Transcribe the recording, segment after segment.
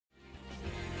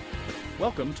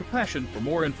Welcome to Passion. For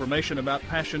more information about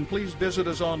Passion, please visit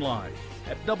us online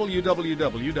at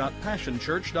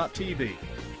www.passionchurch.tv.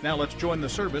 Now let's join the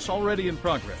service already in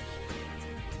progress.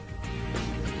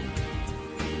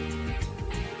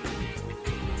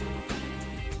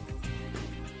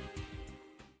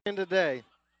 In today.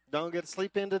 Don't get to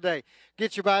sleep in today.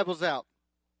 Get your Bibles out.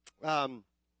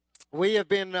 We have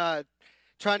been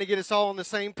trying to get us all on the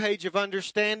same page of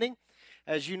understanding.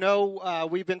 As you know,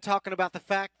 we've been talking about the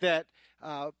fact that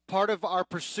part of our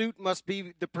pursuit must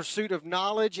be the pursuit of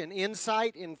knowledge and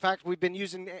insight. In fact, we've been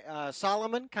using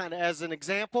Solomon kind of as an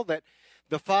example, that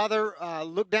the father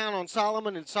looked down on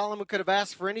Solomon, and Solomon could have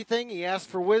asked for anything. He asked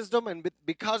for wisdom, and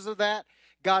because of that,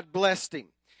 God blessed him.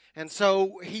 And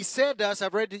so he said to us,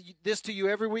 I've read this to you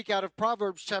every week out of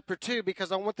Proverbs chapter 2,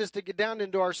 because I want this to get down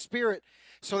into our spirit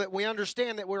so that we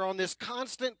understand that we're on this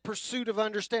constant pursuit of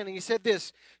understanding. He said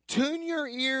this: tune your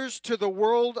ears to the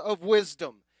world of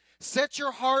wisdom. Set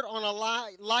your heart on a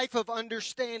life of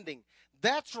understanding.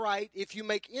 That's right. If you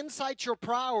make insight your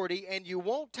priority and you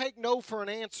won't take no for an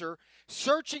answer,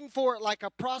 searching for it like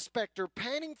a prospector,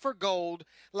 panting for gold,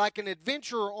 like an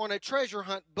adventurer on a treasure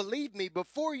hunt, believe me,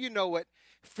 before you know it,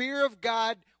 fear of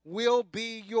God will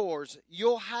be yours.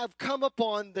 You'll have come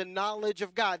upon the knowledge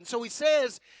of God. And so he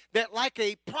says that like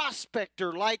a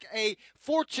prospector, like a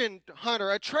fortune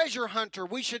hunter, a treasure hunter,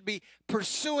 we should be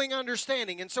pursuing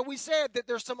understanding. And so we said that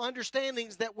there's some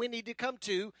understandings that we need to come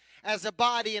to as a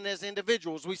body and as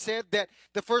individuals. We said that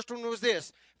the first one was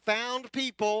this: found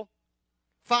people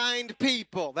find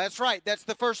people. That's right. That's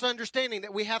the first understanding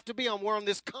that we have to be on. We're on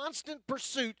this constant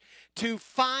pursuit to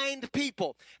find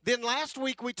people. Then last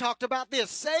week we talked about this: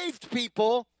 saved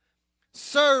people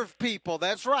serve people.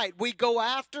 That's right. We go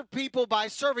after people by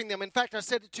serving them. In fact, I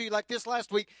said it to you like this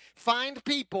last week: found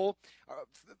people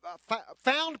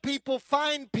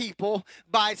find people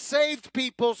by saved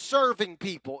people serving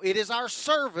people. It is our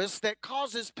service that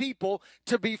causes people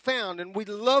to be found, and we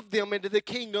love them into the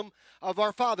kingdom of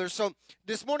our Father. So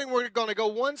this morning we're going to go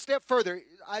one step further.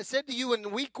 I said to you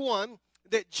in week 1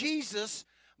 that Jesus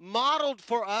modeled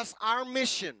for us our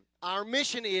mission. Our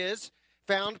mission is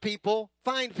found people,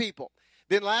 find people.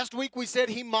 Then last week we said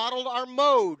he modeled our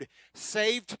mode: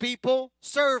 saved people,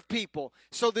 serve people.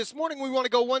 So this morning we want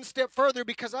to go one step further,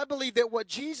 because I believe that what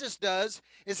Jesus does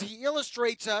is he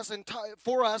illustrates us and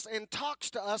for us and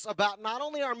talks to us about not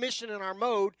only our mission and our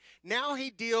mode, now he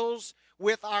deals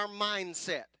with our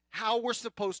mindset, how we're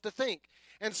supposed to think.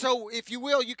 And so if you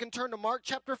will, you can turn to Mark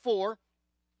chapter 4.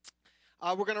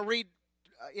 We're going to read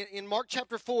in Mark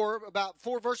chapter 4 about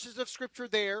 4 verses of scripture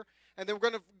there. And then we're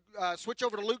going to switch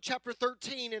over to Luke chapter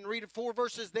 13 and read 4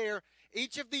 verses there.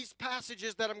 Each of these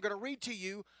passages that I'm going to read to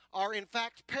you are in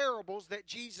fact parables that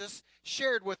Jesus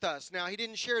shared with us. Now, he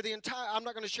didn't share the entire, I'm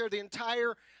not going to share the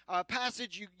entire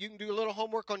passage. You can do a little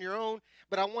homework on your own,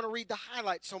 but I want to read the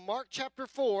highlights. So Mark chapter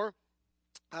 4,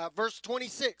 verse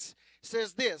 26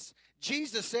 says this: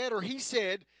 Jesus said, or he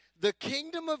said, "The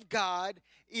kingdom of God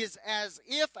is as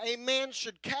if a man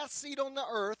should cast seed on the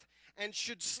earth, and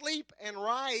should sleep and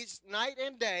rise night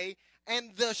and day,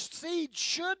 and the seed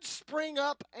should spring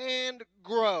up and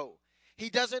grow. He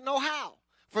doesn't know how.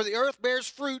 For the earth bears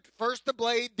fruit, first the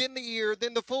blade, then the ear,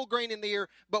 then the full grain in the ear.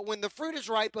 But when the fruit is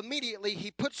ripe, immediately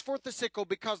he puts forth the sickle,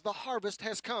 because the harvest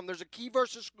has come." There's a key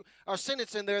verse or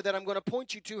sentence in there that I'm going to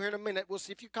point you to here in a minute. We'll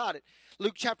see if you caught it.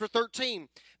 Luke chapter 13,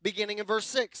 beginning in verse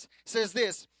 6, says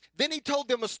this: "Then he told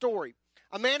them a story.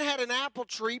 A man had an apple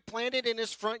tree planted in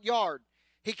his front yard.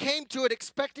 He came to it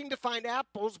expecting to find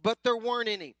apples, but there weren't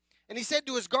any. And he said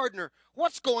to his gardener,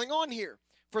 'What's going on here?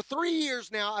 For 3 years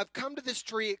now I've come to this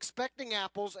tree expecting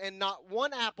apples, and not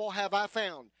one apple have I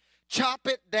found. Chop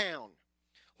it down.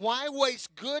 Why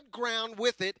waste good ground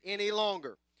with it any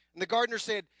longer?' And the gardener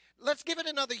said, 'Let's give it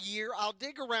another year. I'll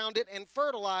dig around it and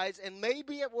fertilize, and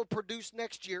maybe it will produce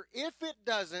next year. If it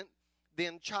doesn't,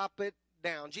 then chop it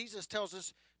down.'" Jesus tells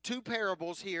us 2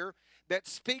 parables here that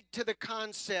speak to the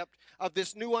concept of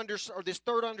this this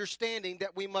third understanding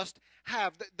that we must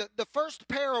have. The first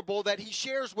parable that he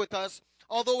shares with us,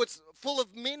 although it's full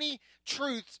of many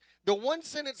truths, the one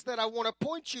sentence that I want to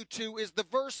point you to is the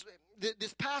verse,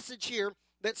 this passage here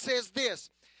that says this: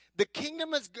 "The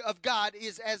kingdom of God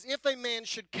is as if a man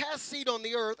should cast seed on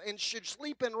the earth, and should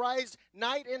sleep and rise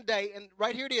night and day." And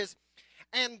right here it is: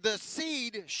 "And the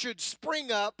seed should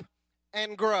spring up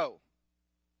and grow."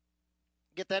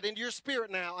 Get that into your spirit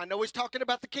now. I know he's talking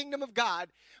about the kingdom of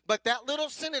God, but that little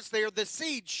sentence there, "the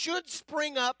seed should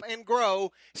spring up and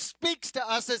grow," speaks to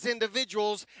us as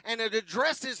individuals, and it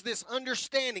addresses this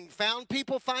understanding. Found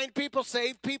people, find people,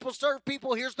 saved people, serve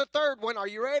people. Here's the third one. Are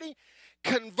you ready?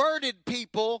 Converted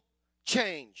people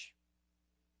change.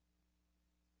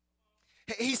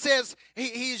 He says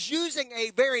he is using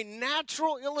a very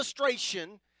natural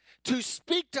illustration to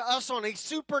speak to us on a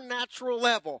supernatural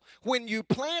level. When you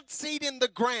plant seed in the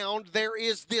ground, there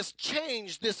is this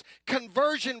change, this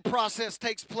conversion process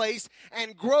takes place,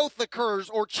 and growth occurs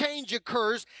or change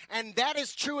occurs, and that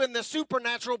is true in the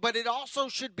supernatural, but it also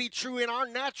should be true in our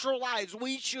natural lives.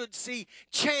 We should see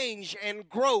change and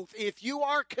growth. If you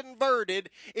are converted,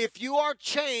 if you are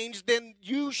changed, then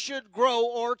you should grow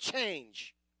or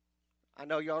change. I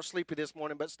know y'all are sleepy this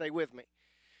morning, but stay with me.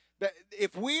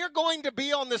 If we are going to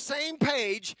be on the same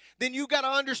page, then you got to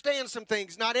understand some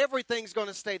things. Not everything's going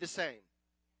to stay the same.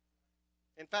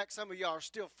 In fact, some of y'all are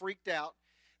still freaked out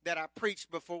that I preached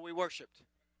before we worshiped.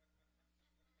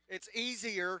 It's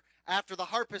easier after the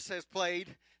harpist has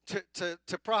played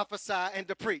to prophesy and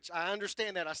to preach. I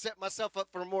understand that. I set myself up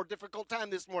for a more difficult time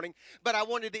this morning. But I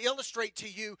wanted to illustrate to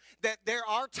you that there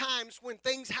are times when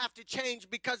things have to change,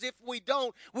 because if we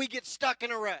don't, we get stuck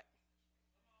in a rut.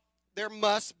 There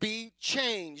must be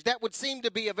change. That would seem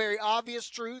to be a very obvious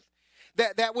truth.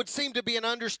 That would seem to be an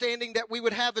understanding that we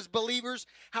would have as believers.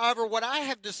 However, what I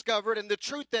have discovered and the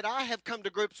truth that I have come to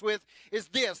grips with is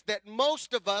this, that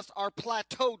most of us are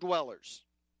plateau dwellers.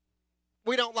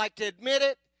 We don't like to admit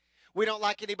it. We don't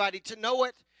like anybody to know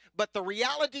it. But the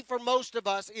reality for most of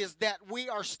us is that we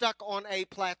are stuck on a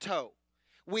plateau.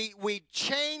 We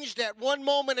changed at one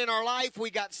moment in our life.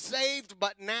 We got saved,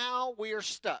 but now we are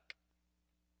stuck.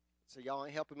 So y'all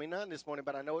ain't helping me none this morning,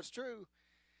 but I know it's true.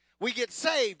 We get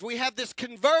saved. We have this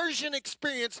conversion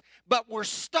experience, but we're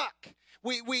stuck.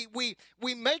 We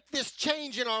make this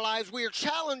change in our lives. We are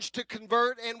challenged to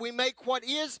convert, and we make what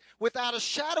is, without a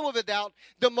shadow of a doubt,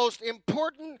 the most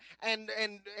important and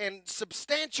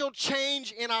substantial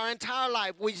change in our entire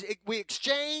life. We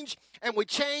exchange, and we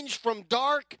change from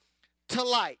dark to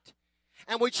light.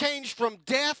 And we change from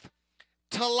death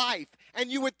to life. And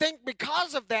you would think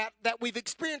because of that we've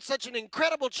experienced such an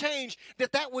incredible change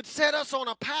that would set us on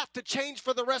a path to change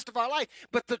for the rest of our life.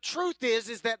 But the truth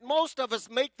is that most of us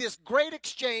make this great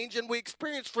exchange, and we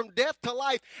experience from death to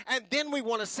life, and then we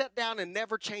want to sit down and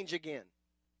never change again.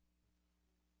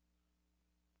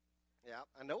 Yeah,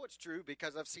 I know it's true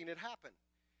because I've seen it happen.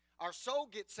 Our soul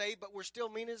gets saved, but we're still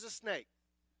mean as a snake.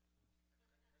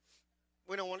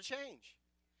 We don't want to change.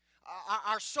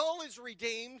 Our soul is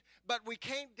redeemed, but we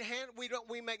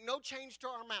make no change to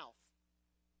our mouth.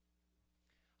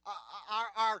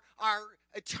 Our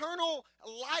eternal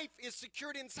life is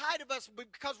secured inside of us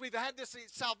because we've had this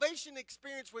salvation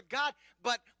experience with God,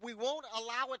 but we won't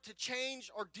allow it to change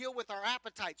or deal with our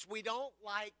appetites. We don't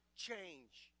like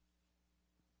change.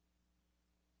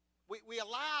 We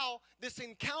allow this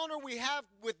encounter we have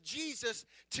with Jesus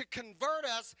to convert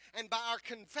us, and by our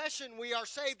confession we are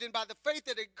saved, and by the faith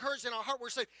that occurs in our heart we're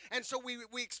saved. And so we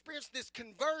experience this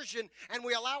conversion, and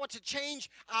we allow it to change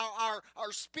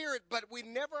our spirit, but we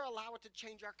never allow it to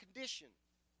change our condition.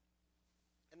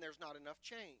 And there's not enough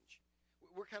change.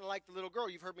 We're kind of like the little girl.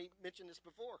 You've heard me mention this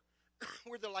before.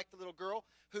 We're like the little girl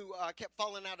who kept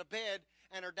falling out of bed,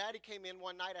 and her daddy came in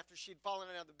one night after she'd fallen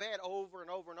out of the bed over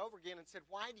and over and over again and said,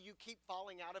 "Why do you keep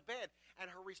falling out of bed?" And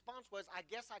her response was, "I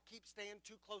guess I keep staying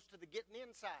too close to the getting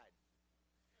in side."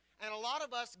 And a lot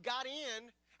of us got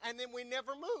in, and then we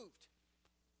never moved.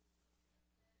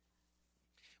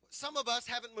 Some of us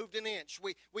haven't moved an inch.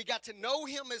 We got to know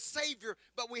Him as Savior,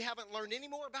 but we haven't learned any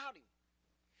more about Him.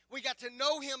 We got to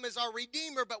know Him as our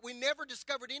Redeemer, but we never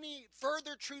discovered any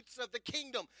further truths of the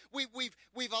kingdom.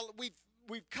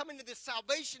 We've come into this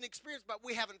salvation experience, but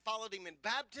we haven't followed Him in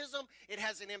baptism. It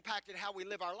hasn't impacted how we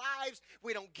live our lives.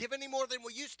 We don't give any more than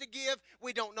we used to give.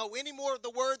 We don't know any more of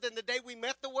the Word than the day we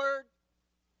met the Word.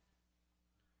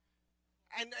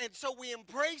 And so we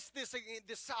embrace this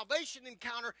salvation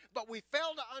encounter, but we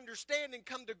fail to understand and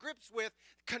come to grips with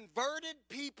converted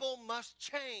people must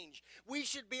change. We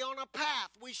should be on a path.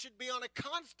 We should be on a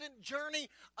constant journey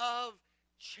of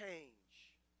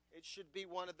change. It should be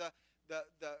one of the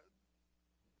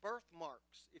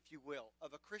birthmarks, if you will,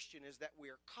 of a Christian, is that we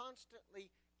are constantly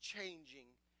changing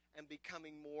and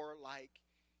becoming more like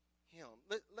Him.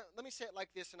 Let me say it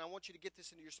like this, and I want you to get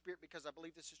this into your spirit because I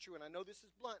believe this is true, and I know this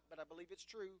is blunt, but I believe it's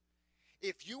true.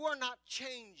 If you are not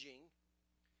changing,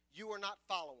 you are not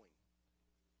following.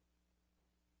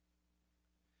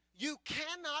 You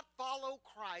cannot follow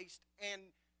Christ and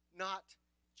not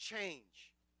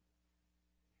change.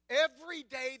 Every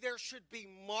day there should be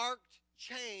marked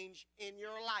change in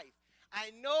your life.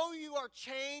 I know you are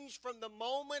changed from the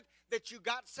moment that you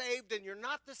got saved, and you're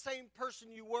not the same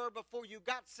person you were before you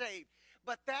got saved.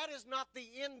 But that is not the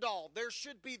end all. There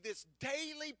should be this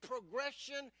daily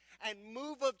progression and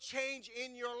move of change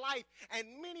in your life.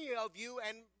 And many of you,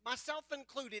 and myself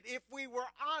included, if we were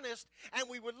honest and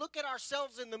we would look at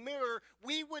ourselves in the mirror,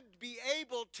 we would be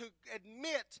able to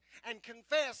admit and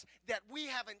confess that we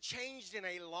haven't changed in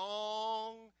a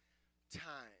long time.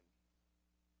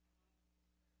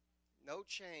 No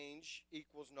change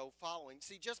equals no following.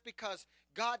 See, just because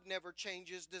God never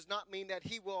changes does not mean that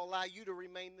He will allow you to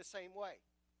remain the same way.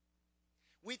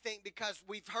 We think because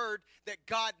we've heard that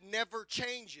God never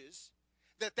changes,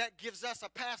 that gives us a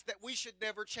pass that we should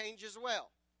never change as well.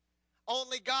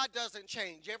 Only God doesn't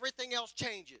change. Everything else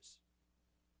changes.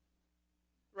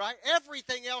 Right?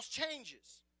 Everything else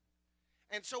changes.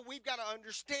 And so we've got to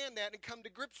understand that and come to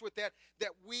grips with that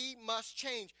we must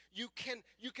change. You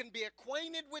can be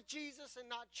acquainted with Jesus and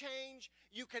not change.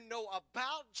 You can know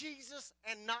about Jesus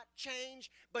and not change.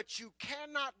 But you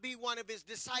cannot be one of His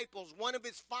disciples, one of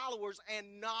His followers,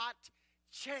 and not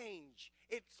change.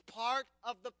 It's part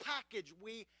of the package.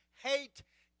 We hate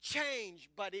change,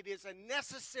 but it is a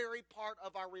necessary part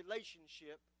of our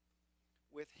relationship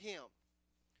with Him.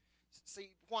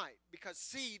 See, why? Because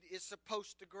seed is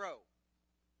supposed to grow.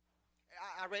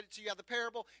 I read it to you out of the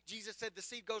parable. Jesus said the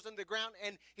seed goes into the ground,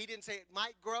 and He didn't say it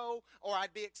might grow, or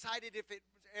I'd be excited if it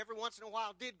every once in a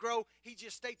while did grow. He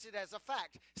just states it as a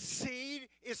fact. Seed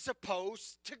is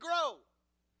supposed to grow.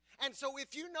 And so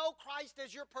if you know Christ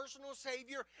as your personal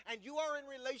Savior and you are in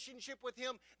relationship with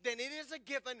Him, then it is a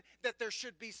given that there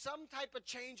should be some type of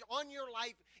change in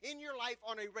your life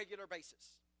on a regular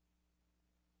basis.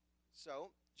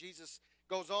 So Jesus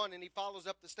goes on and He follows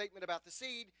up the statement about the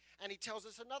seed, and He tells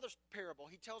us another parable.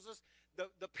 He tells us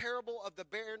the parable of the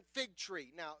barren fig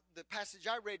tree. Now, the passage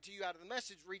I read to you out of the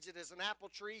Message reads it as an apple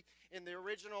tree. In the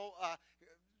original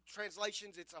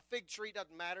translations, it's a fig tree.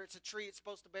 Doesn't matter. It's a tree. It's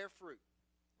supposed to bear fruit,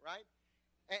 right?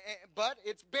 But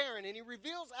it's barren. And He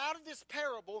reveals out of this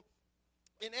parable,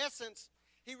 in essence,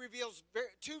 He reveals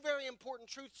two very important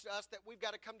truths to us that we've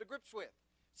got to come to grips with.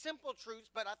 Simple truths,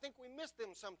 but I think we miss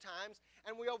them sometimes,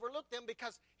 and we overlook them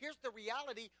because here's the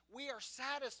reality. We are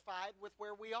satisfied with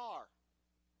where we are.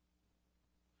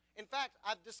 In fact,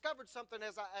 I've discovered something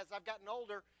as I've gotten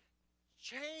older.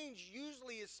 Change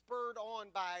usually is spurred on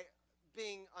by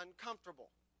being uncomfortable.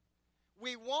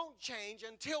 We won't change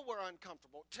until we're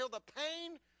uncomfortable, till the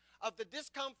pain of the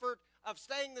discomfort of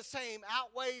staying the same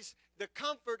outweighs the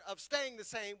comfort of staying the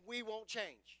same. We won't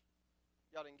change.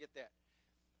 Y'all didn't get that.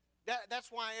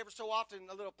 That's why ever so often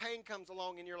a little pain comes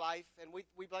along in your life, and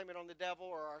we blame it on the devil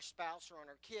or our spouse or on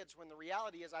our kids, when the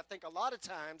reality is I think a lot of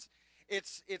times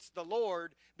it's the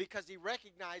Lord, because He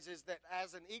recognizes that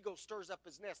as an eagle stirs up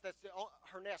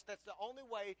her nest, that's the only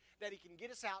way that He can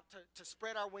get us out to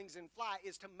spread our wings and fly,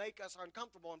 is to make us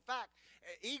uncomfortable. In fact,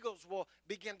 eagles will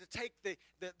begin to take the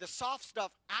soft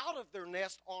stuff out of their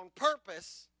nest on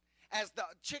purpose. As the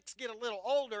chicks get a little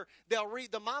older,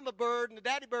 the mama bird and the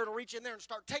daddy bird will reach in there and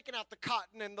start taking out the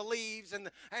cotton and the leaves and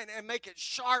make it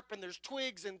sharp, and there's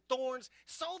twigs and thorns,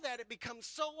 so that it becomes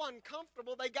so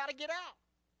uncomfortable they got to get out.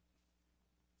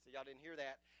 So y'all didn't hear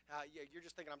that. You're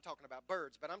just thinking I'm talking about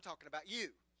birds, but I'm talking about you.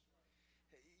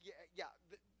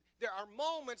 There are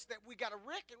moments that we got to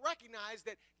recognize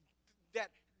that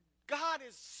God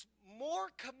is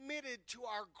more committed to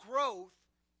our growth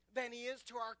than He is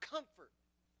to our comfort.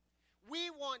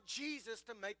 We want Jesus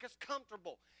to make us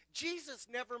comfortable. Jesus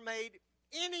never made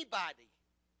anybody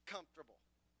comfortable.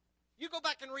 You go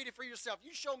back and read it for yourself.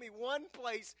 You show me one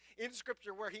place in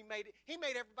Scripture where He made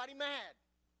everybody mad.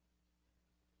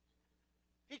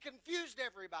 He confused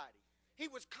everybody. He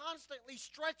was constantly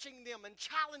stretching them and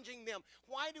challenging them.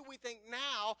 Why do we think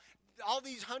now, all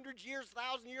these 100 years,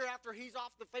 1,000 years after He's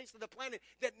off the face of the planet,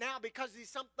 that now because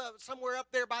He's somewhere up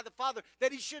there by the Father,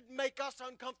 that He should make us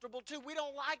uncomfortable too? We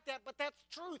don't like that, but that's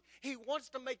truth. He wants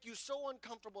to make you so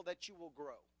uncomfortable that you will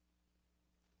grow.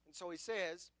 And so He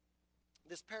says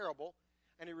this parable,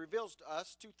 and He reveals to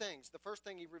us two things. The first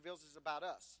thing He reveals is about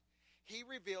us. He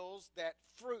reveals that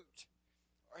fruit,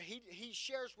 or He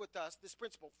shares with us this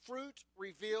principle. Fruit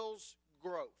reveals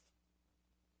growth.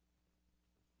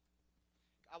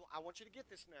 I want you to get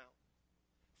this now.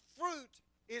 Fruit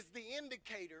is the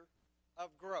indicator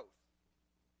of growth.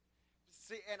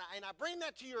 See, and I bring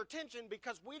that to your attention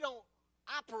because we don't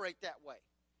operate that way.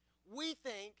 We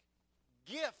think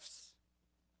gifts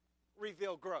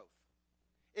reveal growth.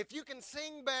 If you can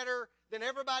sing better than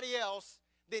everybody else,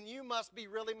 then you must be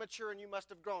really mature and you must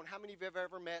have grown. How many of you have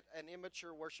ever met an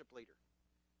immature worship leader?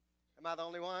 Am I the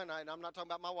only one? I'm not talking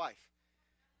about my wife.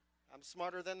 I'm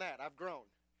smarter than that. I've grown.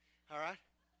 All right?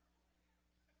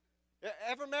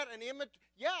 Ever met an immature?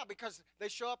 Yeah, because they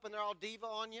show up and they're all diva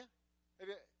on you.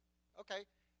 Okay,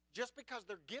 just because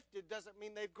they're gifted doesn't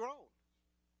mean they've grown.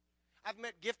 I've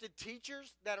met gifted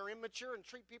teachers that are immature and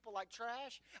treat people like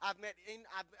trash. I've met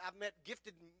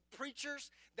gifted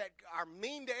preachers that are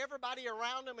mean to everybody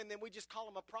around them, and then we just call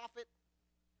them a prophet.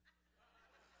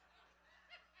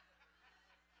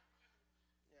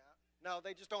 Yeah. No,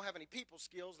 they just don't have any people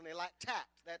skills, and they lack tact.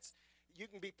 You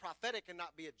can be prophetic and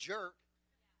not be a jerk,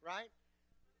 right?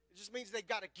 It just means they've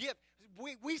got a gift.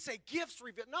 We say gifts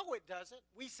reveal. No, it doesn't.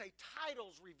 We say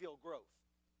titles reveal growth.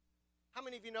 How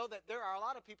many of you know that there are a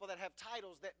lot of people that have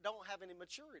titles that don't have any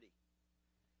maturity?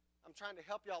 I'm trying to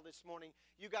help y'all this morning.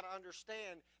 You got to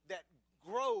understand that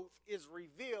growth is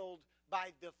revealed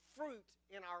by the fruit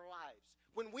in our lives.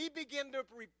 When we begin to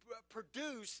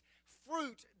produce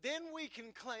fruit, then we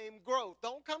can claim growth.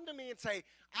 Don't come to me and say,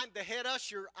 I'm the head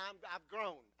usher, I've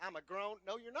grown. I'm a grown.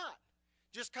 No, you're not.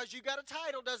 Just because you got a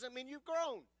title doesn't mean you've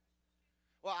grown.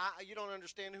 Well, you don't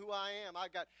understand who I am. I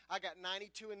got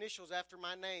 92 initials after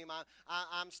my name.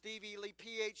 I'm Steve Ely,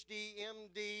 PhD,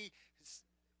 MD,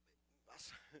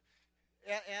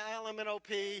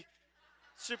 LMNOP,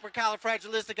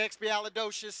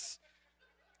 supercalifragilisticexpialidocious.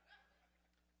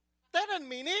 That doesn't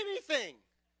mean anything.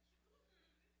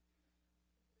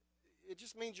 It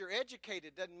just means you're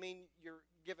educated. Doesn't mean you're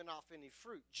giving off any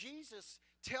fruit. Jesus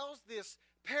tells this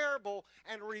parable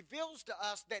and reveals to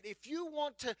us that if you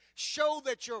want to show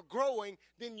that you're growing,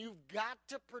 then you've got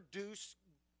to produce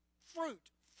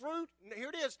fruit. Fruit, here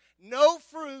it is, no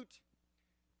fruit,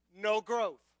 no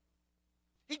growth.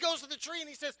 He goes to the tree and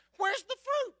he says, where's the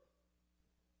fruit?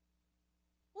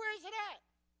 Where is it at?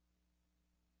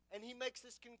 And he makes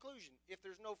this conclusion. If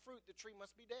there's no fruit, the tree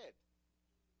must be dead.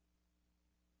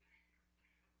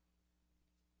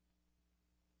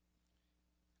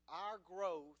 Our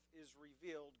growth is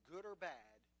revealed, good or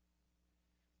bad,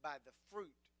 by the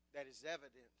fruit that is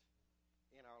evident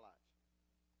in our lives.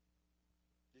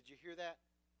 Did you hear that?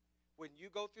 When you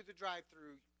go through the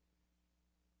drive-thru,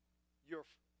 your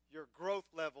growth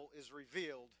level is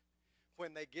revealed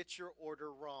when they get your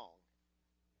order wrong.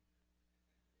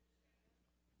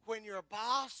 When your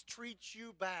boss treats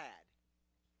you bad,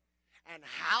 and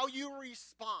how you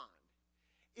respond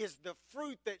is the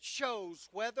fruit that shows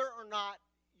whether or not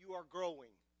you are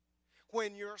growing.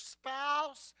 When your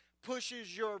spouse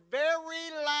pushes your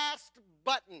very last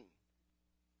button,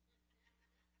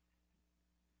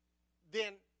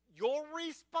 then your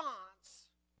response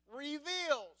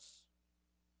reveals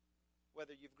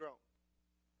whether you've grown.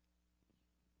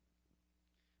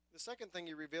 The second thing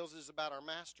he reveals is about our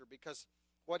master, because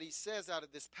what he says out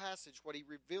of this passage, what he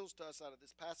reveals to us out of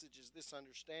this passage is this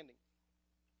understanding.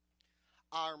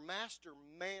 Our master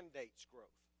mandates growth.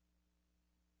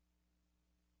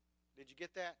 Did you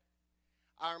get that?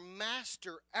 Our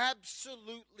master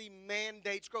absolutely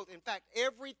mandates growth. In fact,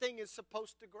 everything is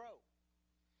supposed to grow.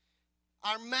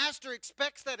 Our master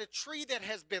expects that a tree that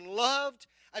has been loved,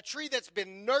 a tree that's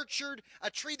been nurtured, a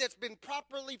tree that's been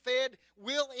properly fed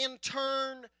will in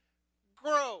turn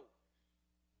grow.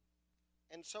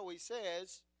 And so he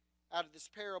says out of this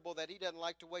parable that he doesn't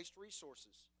like to waste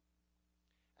resources.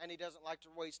 And he doesn't like to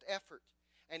waste effort.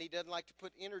 And he doesn't like to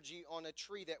put energy on a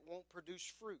tree that won't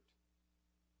produce fruit.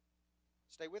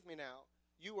 Stay with me now.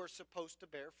 You are supposed to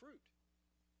bear fruit.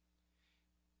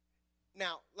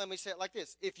 Now, let me say it like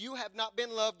this. If you have not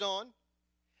been loved on,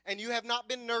 and you have not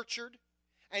been nurtured,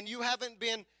 and you haven't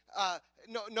been,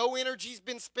 no energy's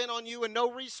been spent on you, and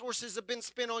no resources have been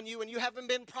spent on you, and you haven't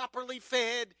been properly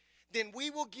fed, then we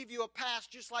will give you a pass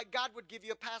just like God would give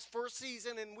you a pass for a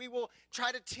season, and we will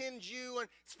try to tend you and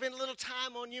spend a little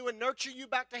time on you and nurture you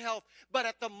back to health. But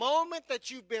at the moment that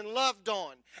you've been loved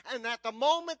on, and at the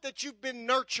moment that you've been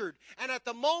nurtured, and at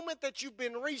the moment that you've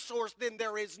been resourced, then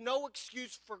there is no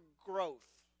excuse for growth,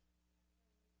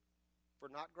 for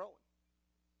not growing.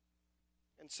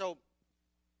 And so,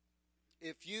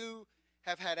 if you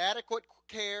have had adequate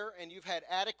care and you've had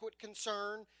adequate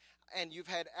concern and you've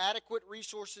had adequate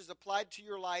resources applied to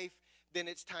your life, then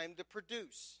it's time to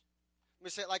produce. Let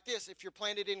me say it like this. If you're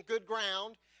planted in good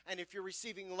ground, and if you're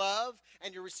receiving love,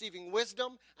 and you're receiving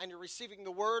wisdom, and you're receiving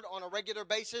the word on a regular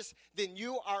basis, then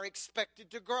you are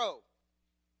expected to grow.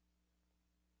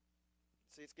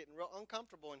 See, it's getting real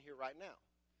uncomfortable in here right now,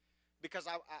 because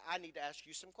I need to ask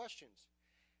you some questions.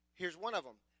 Here's one of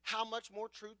them. How much more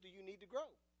truth do you need to grow?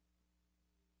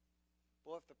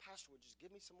 Boy, if the pastor would just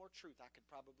give me some more truth, I could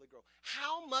probably grow.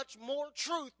 How much more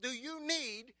truth do you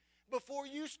need before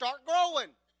you start growing?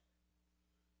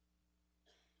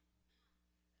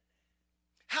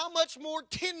 How much more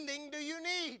tending do you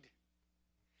need?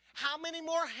 How many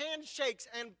more handshakes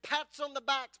and pats on the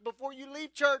backs before you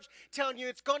leave church telling you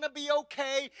it's going to be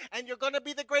okay and you're going to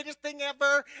be the greatest thing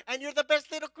ever and you're the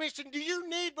best little Christian do you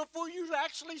need before you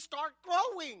actually start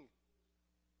growing?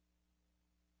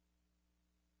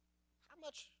 How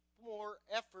much more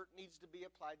effort needs to be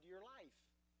applied to your life?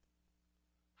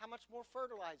 How much more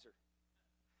fertilizer?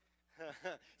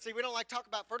 See, we don't like to talk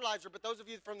about fertilizer, but those of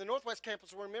you from the Northwest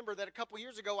campus will remember that a couple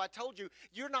years ago I told you,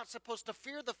 you're not supposed to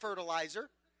fear the fertilizer.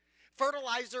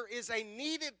 Fertilizer is a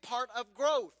needed part of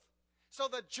growth. So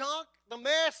the junk, the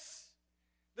mess,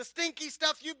 the stinky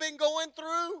stuff you've been going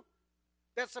through,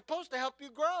 that's supposed to help you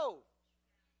grow.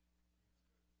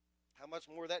 How much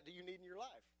more of that do you need in your life?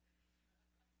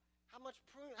 How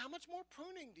much more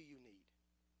pruning do you need?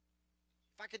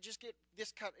 If I could just get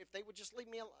this cut, if they would just leave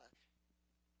me alone.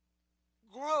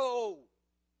 Grow.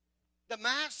 The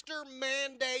Master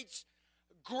mandates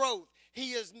growth.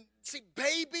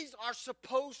 Babies are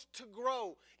supposed to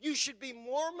grow. You should be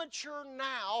more mature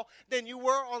now than you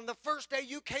were on the first day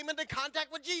you came into contact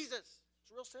with Jesus.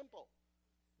 It's real simple.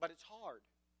 But it's hard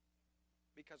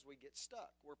because we get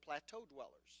stuck. We're plateau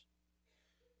dwellers.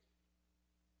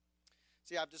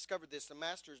 See, I've discovered this. The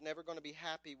Master is never going to be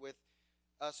happy with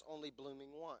us only blooming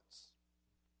once.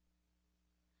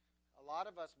 A lot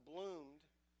of us bloomed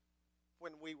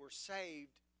when we were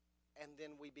saved and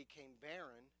then we became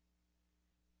barren.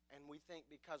 And we think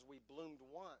because we bloomed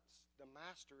once, the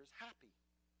Master is happy.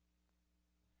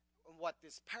 And what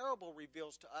this parable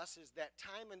reveals to us is that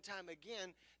time and time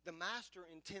again, the Master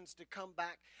intends to come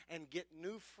back and get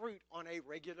new fruit on a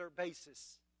regular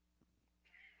basis.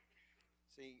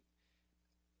 See,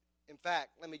 in fact,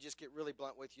 let me just get really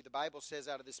blunt with you. The Bible says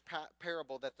out of this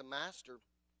parable that the Master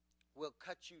will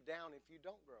cut you down if you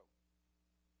don't grow.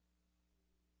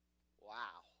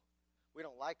 Wow. We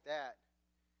don't like that.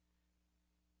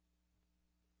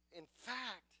 In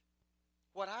fact,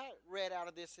 what I read out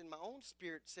of this in my own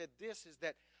spirit said this, is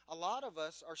that a lot of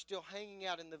us are still hanging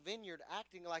out in the vineyard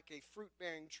acting like a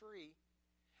fruit-bearing tree,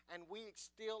 and we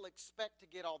still expect to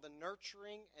get all the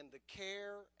nurturing and the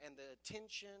care and the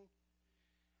attention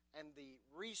and the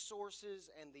resources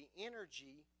and the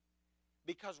energy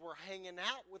because we're hanging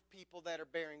out with people that are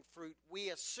bearing fruit.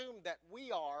 We assume that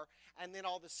we are, and then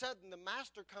all of a sudden the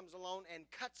Master comes along and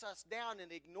cuts us down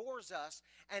and ignores us,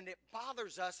 and it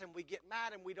bothers us, and we get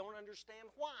mad, and we don't understand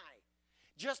why.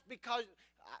 Just because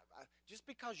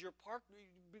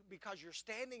you're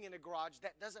standing in a garage,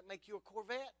 that doesn't make you a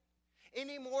Corvette.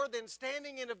 Any more than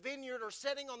standing in a vineyard or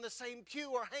sitting on the same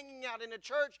pew or hanging out in a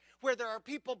church where there are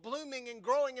people blooming and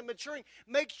growing and maturing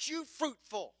makes you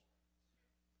fruitful.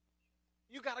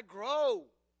 You got to grow.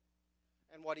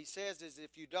 And what he says is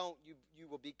if you don't, you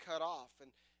will be cut off.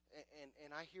 And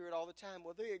I hear it all the time.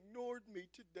 Well, they ignored me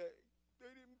today. They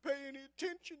didn't pay any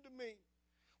attention to me.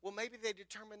 Well, maybe they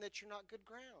determined that you're not good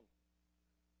ground.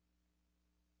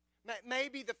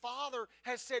 Maybe the Father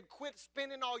has said, quit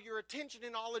spending all your attention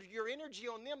and all of your energy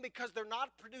on them because they're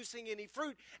not producing any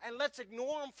fruit. And let's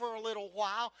ignore them for a little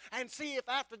while and see if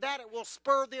after that it will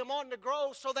spur them on to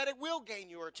grow so that it will gain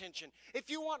your attention.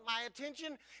 If you want my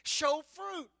attention, show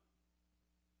fruit.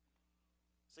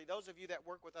 See, those of you that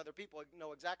work with other people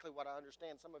know exactly what I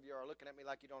understand. Some of you are looking at me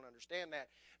like you don't understand that.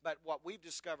 But what we've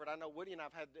discovered, I know Woody and I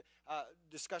have had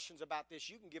discussions about this.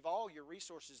 You can give all your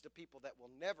resources to people that will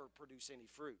never produce any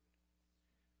fruit.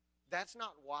 That's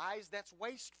not wise. That's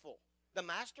wasteful. The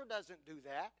Master doesn't do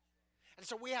that. And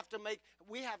so we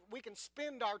can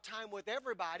spend our time with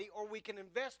everybody, or we can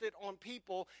invest it on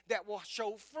people that will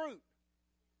show fruit.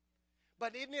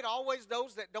 But isn't it always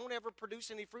those that don't ever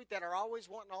produce any fruit that are always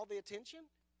wanting all the attention?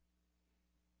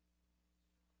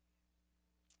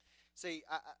 See,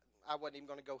 I wasn't even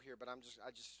going to go here, but I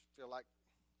just feel like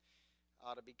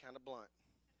I ought to be kind of blunt.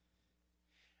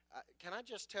 Can I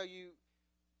just tell you,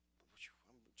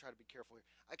 I'm trying to be careful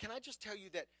here. Can I just tell you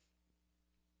that,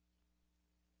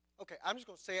 okay, I'm just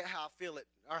going to say it how I feel it,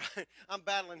 all right? I'm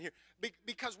battling here.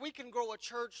 Because we can grow a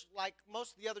church like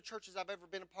most of the other churches I've ever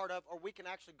been a part of, or we can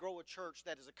actually grow a church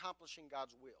that is accomplishing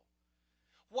God's will.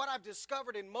 What I've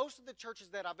discovered in most of the churches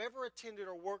that I've ever attended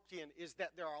or worked in is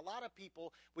that there are a lot of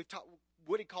people,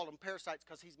 Woody called them parasites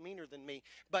because he's meaner than me,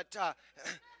 but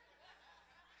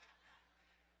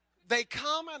they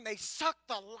come and they suck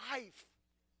the life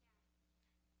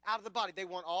out of the body. They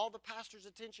want all the pastor's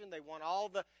attention. They want all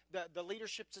the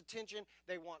leadership's attention.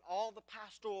 They want all the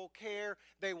pastoral care.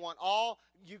 They want all,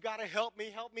 you got to help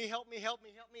me.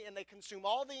 And they consume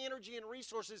all the energy and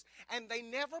resources, and they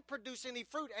never produce any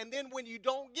fruit. And then when you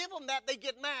don't give them that, they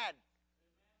get mad.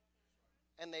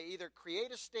 And they either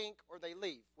create a stink or they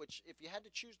leave, which if you had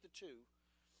to choose the two,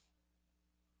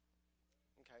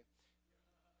 okay.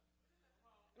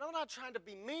 And I'm not trying to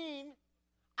be mean.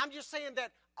 I'm just saying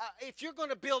that if you're going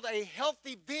to build a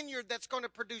healthy vineyard that's going to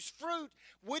produce fruit,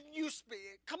 wouldn't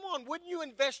you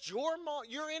invest your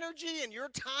energy and your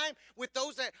time with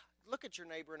those that, look at your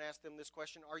neighbor and ask them this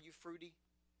question, are you fruity?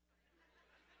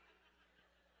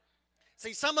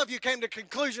 See, some of you came to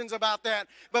conclusions about that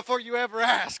before you ever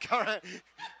ask, all right?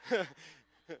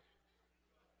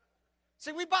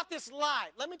 See, we bought this lie.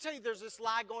 Let me tell you, there's this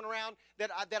lie going around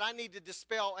that I need to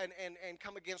dispel and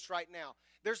come against right now.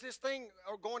 There's this thing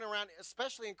going around,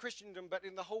 especially in Christendom, but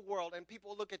in the whole world, and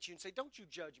people look at you and say, don't you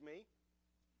judge me.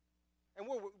 And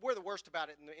we're the worst about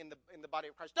it in the body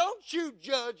of Christ. Don't you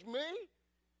judge me.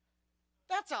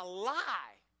 That's a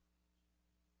lie.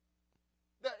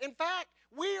 In fact,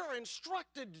 we are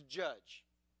instructed to judge.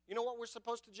 You know what we're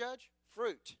supposed to judge?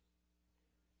 Fruit.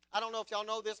 I don't know if y'all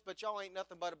know this, but y'all ain't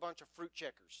nothing but a bunch of fruit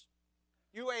checkers.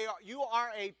 You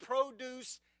are a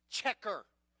produce checker.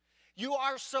 You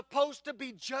are supposed to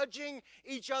be judging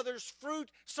each other's fruit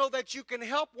so that you can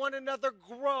help one another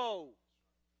grow.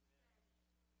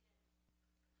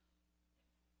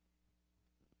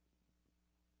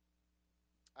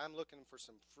 I'm looking for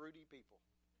some fruity people.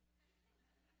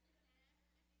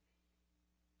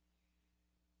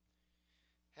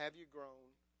 Have you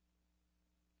grown?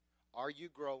 Are you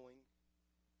growing?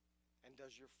 And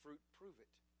does your fruit prove it?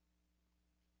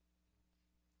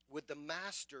 Would the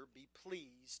master be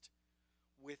pleased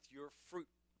with your fruit?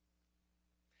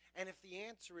 And if the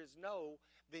answer is no,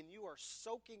 then you are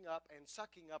soaking up and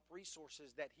sucking up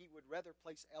resources that he would rather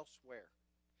place elsewhere.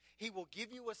 He will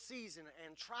give you a season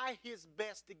and try his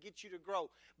best to get you to grow.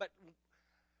 But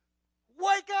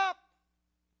wake up!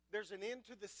 There's an end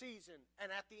to the season.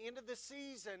 And at the end of the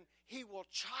season, he will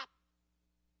chop.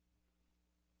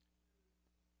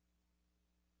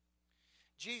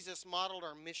 Jesus modeled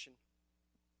our mission.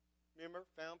 Remember,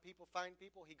 found people, find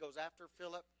people. He goes after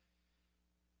Philip.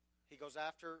 He goes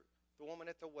after the woman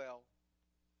at the well.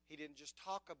 He didn't just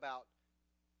talk about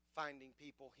finding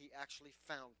people. He actually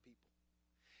found people.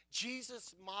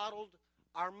 Jesus modeled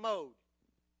our mode.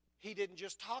 He didn't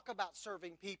just talk about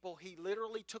serving people. He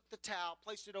literally took the towel,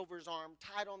 placed it over his arm,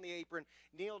 tied on the apron,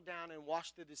 kneeled down, and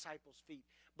washed the disciples' feet.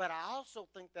 But I also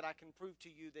think that I can prove to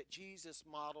you that Jesus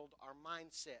modeled our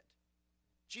mindset.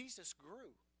 Jesus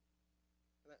grew.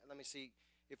 Let me see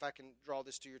if I can draw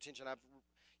this to your attention. I've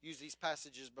used these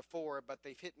passages before, but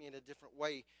they've hit me in a different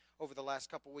way over the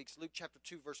last couple weeks. Luke chapter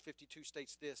 2, verse 52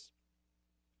 states this.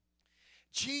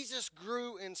 Jesus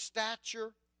grew in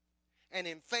stature and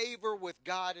in favor with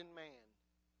God and man.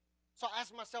 So I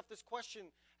asked myself this question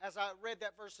as I read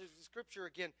that verse of the scripture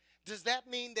again. Does that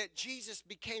mean that Jesus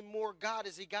became more God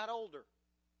as he got older?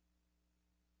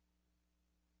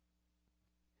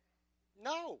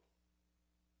 No.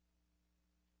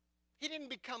 He didn't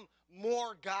become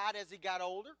more God as he got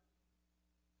older,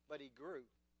 but he grew.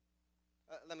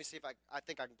 Let me see if I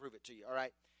think I can prove it to you, all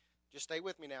right? Just stay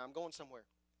with me now. I'm going somewhere.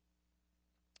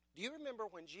 Do you remember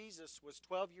when Jesus was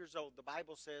 12 years old, the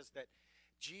Bible says that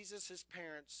Jesus'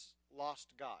 parents lost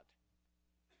God?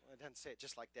 Well, it doesn't say it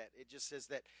just like that. It just says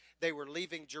that they were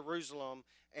leaving Jerusalem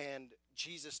and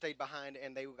Jesus stayed behind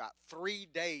and they got 3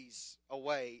 days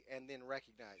away and then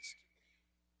recognized.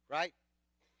 Right?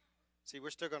 See, we're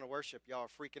still going to worship. Y'all are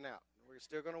freaking out. We're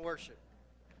still going to worship.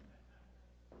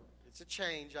 It's a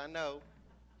change, I know.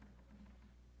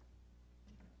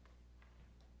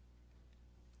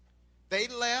 They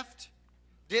left,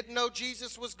 didn't know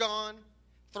Jesus was gone.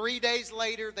 3 days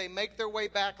later, they make their way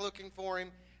back looking for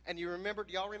him. And do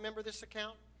y'all remember this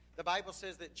account? The Bible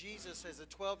says that Jesus, as a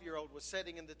 12-year-old, was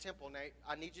sitting in the temple. Now,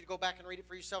 I need you to go back and read it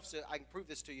for yourself so I can prove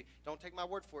this to you. Don't take my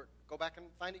word for it. Go back and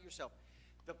find it yourself.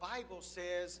 The Bible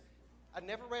says, I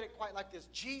never read it quite like this.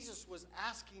 Jesus was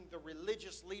asking the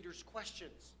religious leaders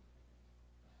questions.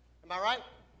 Am I right?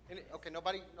 Okay,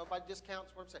 nobody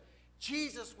discounts what I'm saying.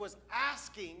 Jesus was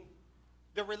asking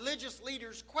the religious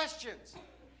leaders questions.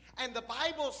 And the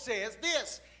Bible says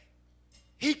this.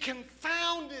 He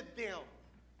confounded them.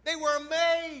 They were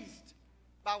amazed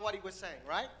by what he was saying,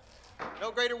 right?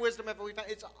 No greater wisdom ever we found.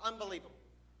 It's unbelievable,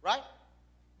 right?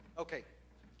 Okay.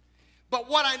 But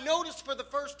what I noticed for the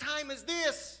first time is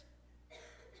this.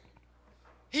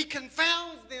 He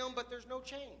confounds them, but there's no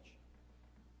change.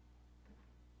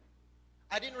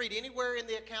 I didn't read anywhere in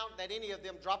the account that any of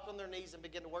them dropped on their knees and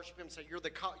began to worship him and say, you're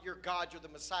God, you're the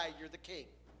Messiah, you're the King.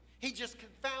 He just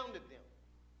confounded them.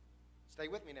 Stay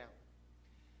with me now.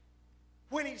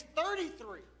 When he's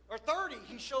 33 or 30,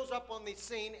 he shows up on the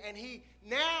scene and he's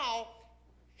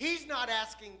not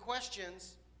asking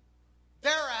questions.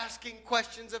 They're asking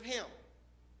questions of him.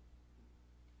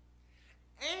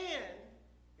 And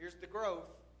here's the growth.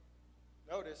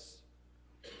 Notice,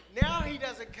 Now he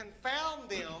doesn't confound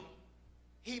them,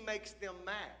 he makes them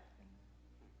mad.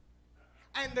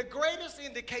 And the greatest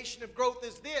indication of growth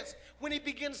is this. When he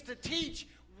begins to teach,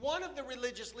 one of the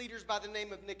religious leaders by the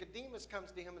name of Nicodemus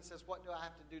comes to him and says, "What do I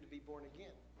have to do to be born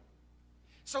again?"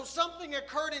 So something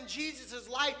occurred in Jesus'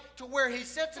 life to where he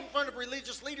sits in front of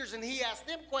religious leaders and he asks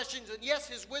them questions. And yes,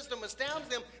 his wisdom astounds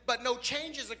them, but no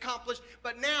change is accomplished.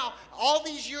 But now, all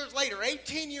these years later,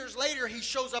 18 years later, he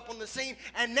shows up on the scene.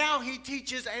 And now he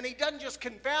teaches, and he doesn't just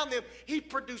confound them. He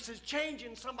produces change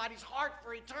in somebody's heart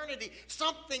for eternity.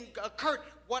 Something occurred.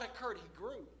 What occurred? He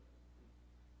grew.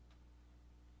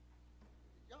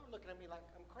 Y'all are looking at me like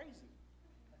I'm crazy.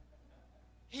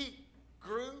 He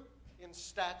grew in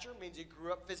stature, means he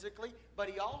grew up physically, but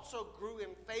he also grew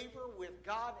in favor with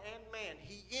God and man.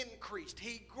 He increased,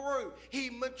 he grew, he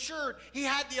matured. He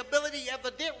had the ability,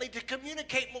 evidently, to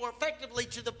communicate more effectively,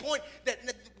 to the point that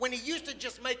when he used to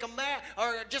just make them mad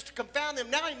or just to confound them,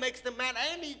 now he makes them mad,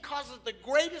 and he causes the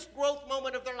greatest growth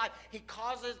moment of their life. He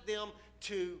causes them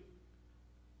to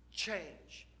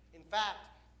change. In fact,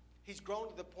 he's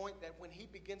grown to the point that when he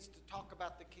begins to talk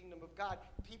about the kingdom of God,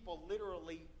 people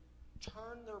literally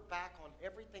turn their back on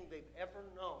everything they've ever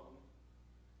known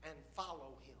and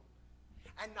follow him.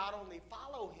 And not only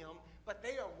follow him, but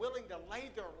they are willing to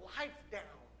lay their life down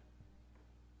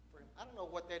for him. I don't know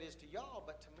what that is to y'all,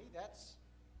 but to me that's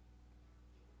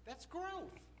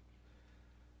growth.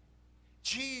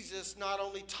 Jesus not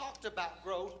only talked about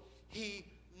growth, he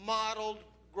modeled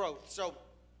growth. So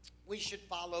we should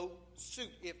follow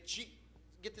suit.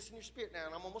 Get this in your spirit now,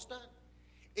 and I'm almost done.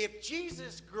 If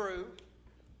Jesus grew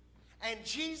and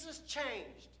Jesus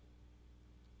changed,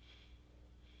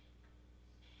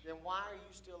 then why are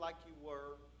you still like you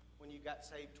were when you got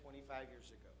saved 25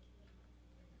 years ago?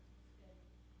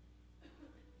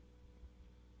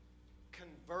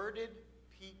 Converted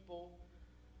people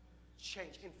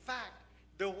change. In fact,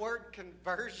 the word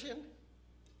conversion,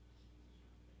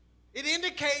 it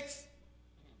indicates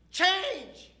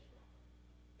change.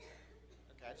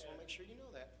 Okay, I just want to make sure you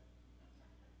know that.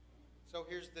 So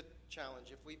here's the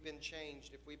challenge. If we've been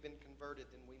changed, if we've been converted,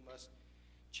 then we must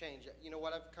change. You know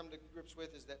what I've come to grips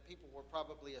with is that people were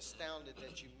probably astounded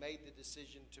that you made the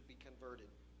decision to be converted.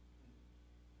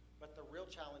 But the real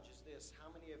challenge is this: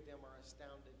 how many of them are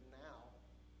astounded now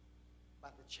by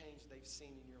the change they've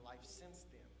seen in your life since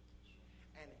then?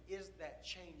 And is that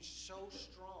change so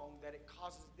strong that it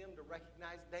causes them to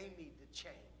recognize they need to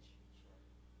change?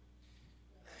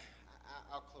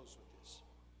 I'll close with this.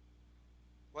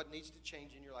 What needs to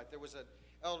change in your life? There was an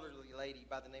elderly lady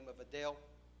by the name of Adele.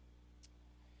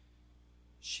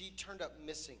 She turned up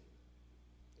missing.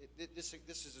 This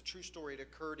is a true story. It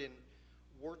occurred in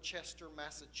Worcester,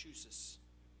 Massachusetts.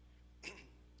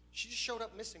 She just showed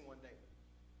up missing one day.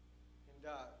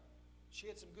 And she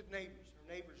had some good neighbors.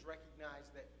 Her neighbors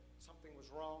recognized that something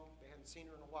was wrong. They hadn't seen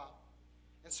her in a while.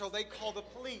 And so they called the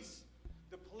police.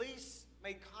 The police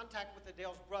made contact with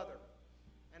Adele's brother.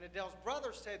 And Adele's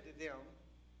brother said to them,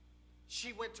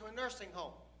 she went to a nursing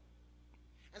home.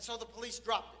 And so the police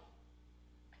dropped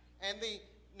it. And the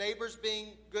neighbors,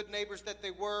 being good neighbors that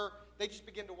they were, they just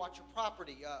began to watch her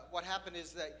property. What happened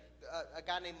is that a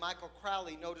guy named Michael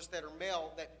Crowley noticed that her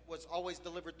mail that was always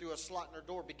delivered through a slot in her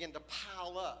door began to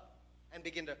pile up and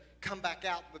begin to come back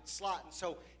out with the slot. And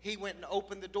so he went and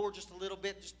opened the door just a little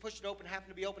bit, just pushed it open, happened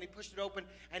to be open. He pushed it open,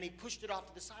 and he pushed it off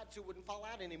to the side so it wouldn't fall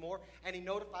out anymore. And he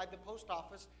notified the post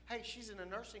office, hey, she's in a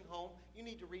nursing home. You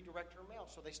need to redirect her mail.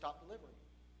 So they stopped delivering.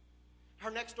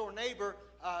 Her next-door neighbor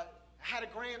had a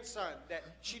grandson that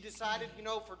she decided,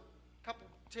 for a couple,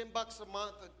 $10 a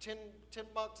month,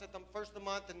 $10 at the first of the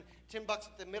month and $10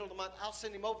 at the middle of the month, I'll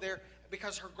send him over there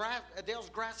because Adele's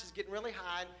grass is getting really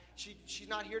high and she's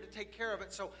not here to take care of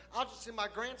it. So I'll just send my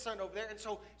grandson over there. And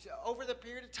so over the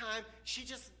period of time, she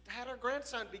just had her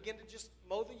grandson begin to just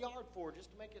mow the yard for her,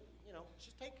 just to make it,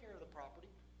 just take care of the property.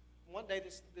 One day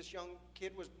this young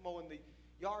kid was mowing the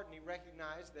yard and he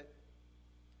recognized that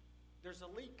there's a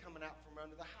leak coming out from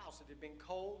under the house. It had been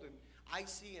cold and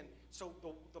icy, and so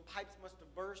the pipes must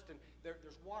have burst, and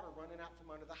there's water running out from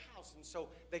under the house. And so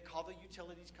they call the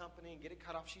utilities company and get it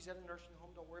cut off. She's at a nursing home,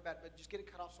 don't worry about it, but just get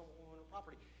it cut off so it won't ruin her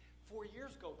property. 4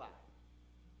 years go by.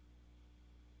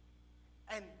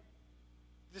 And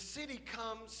the city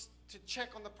comes to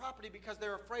check on the property because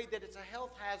they're afraid that it's a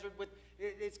health hazard.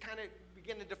 It's kind of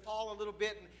beginning to fall a little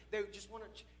bit, and they just want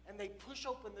to, and they push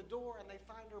open the door and they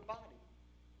find her body.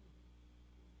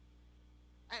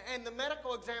 And the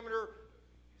medical examiner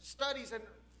studies and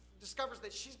discovers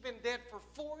that she's been dead for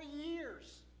 4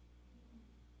 years.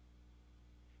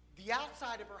 The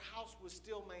outside of her house was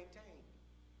still maintained.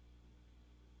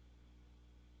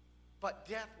 but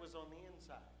death was on the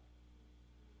inside.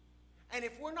 And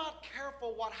if we're not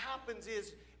careful, what happens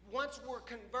is, once we're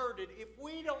converted, if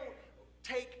we don't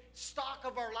take stock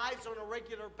of our lives on a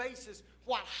regular basis,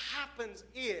 what happens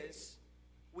is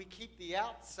we keep the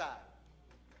outside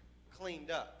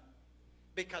cleaned up,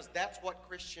 because that's what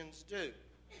Christians do.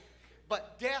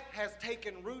 But death has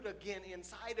taken root again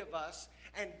inside of us,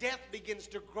 and death begins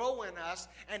to grow in us,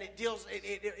 and it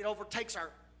overtakes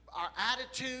our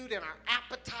attitude and our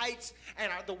appetites and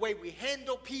the way we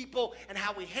handle people and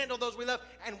how we handle those we love,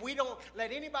 and we don't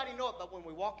let anybody know it. But when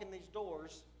we walk in these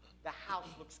doors, the house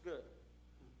looks good.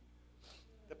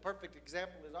 The perfect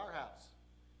example is our house.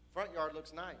 Front yard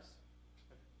looks nice,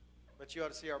 but you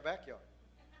ought to see our backyard.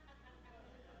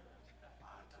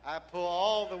 I pull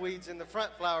all the weeds in the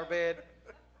front flower bed.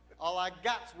 All I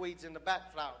got's weeds in the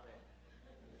back flower bed.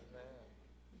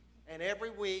 And every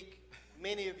week,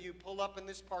 many of you pull up in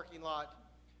this parking lot,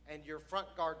 and your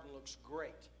front garden looks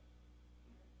great.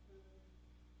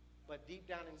 But deep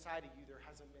down inside of you, there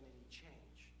hasn't been any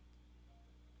change.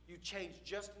 You changed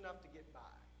just enough to get by.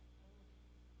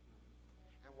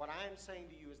 And what I am saying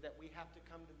to you is that we have to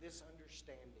come to this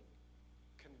understanding.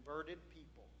 Converted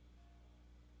people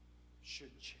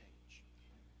should change.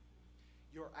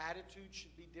 Your attitude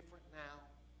should be different now.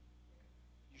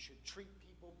 You should treat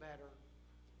people better.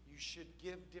 You should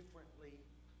give differently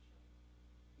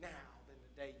now than the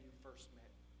day you first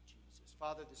met Jesus.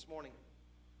 Father, this morning,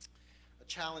 a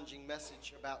challenging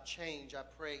message about change. I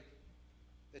pray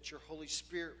that your Holy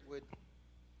Spirit would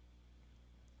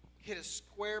hit us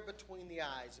square between the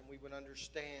eyes, and we would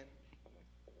understand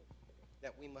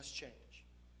that we must change.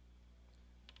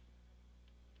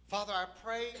 Father, I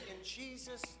pray in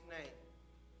Jesus' name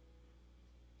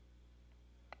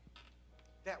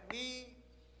that we,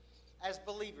 as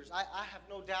believers, I have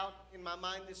no doubt in my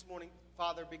mind this morning,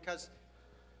 Father, because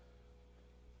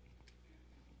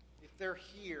if they're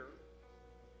here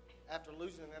after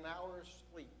losing an hour of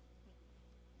sleep,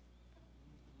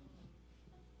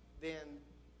 then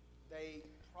they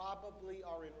probably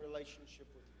are in relationship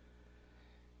with you.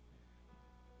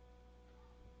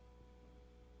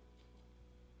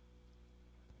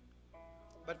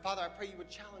 But Father, I pray you would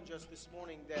challenge us this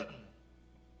morning that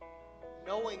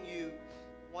knowing you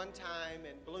one time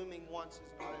and blooming once is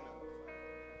not enough.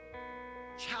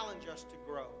 Challenge us to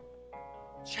grow.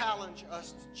 Challenge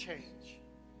us to change.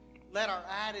 Let our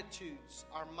attitudes,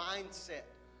 our mindset,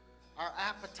 our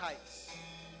appetites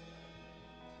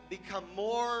become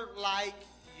more like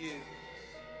you.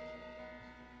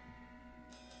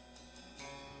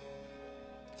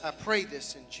 I pray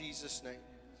this in Jesus' name.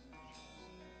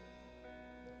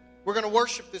 We're going to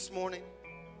worship this morning.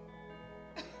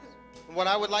 And what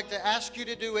I would like to ask you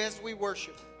to do as we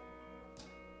worship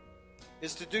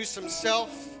is to do some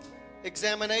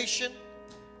self-examination,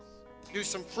 do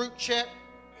some fruit check,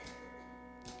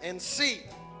 and see,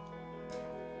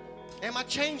 am I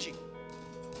changing?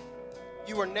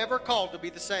 You are never called to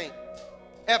be the same,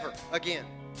 ever again.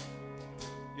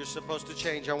 You're supposed to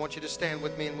change. I want you to stand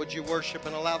with me, and would you worship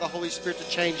and allow the Holy Spirit to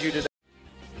change you today?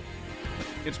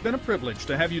 It's been a privilege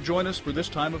to have you join us for this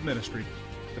time of ministry.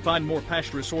 To find more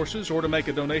Passion resources or to make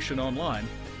a donation online,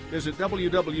 visit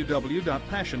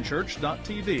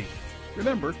www.passionchurch.tv.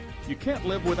 Remember, you can't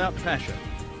live without passion.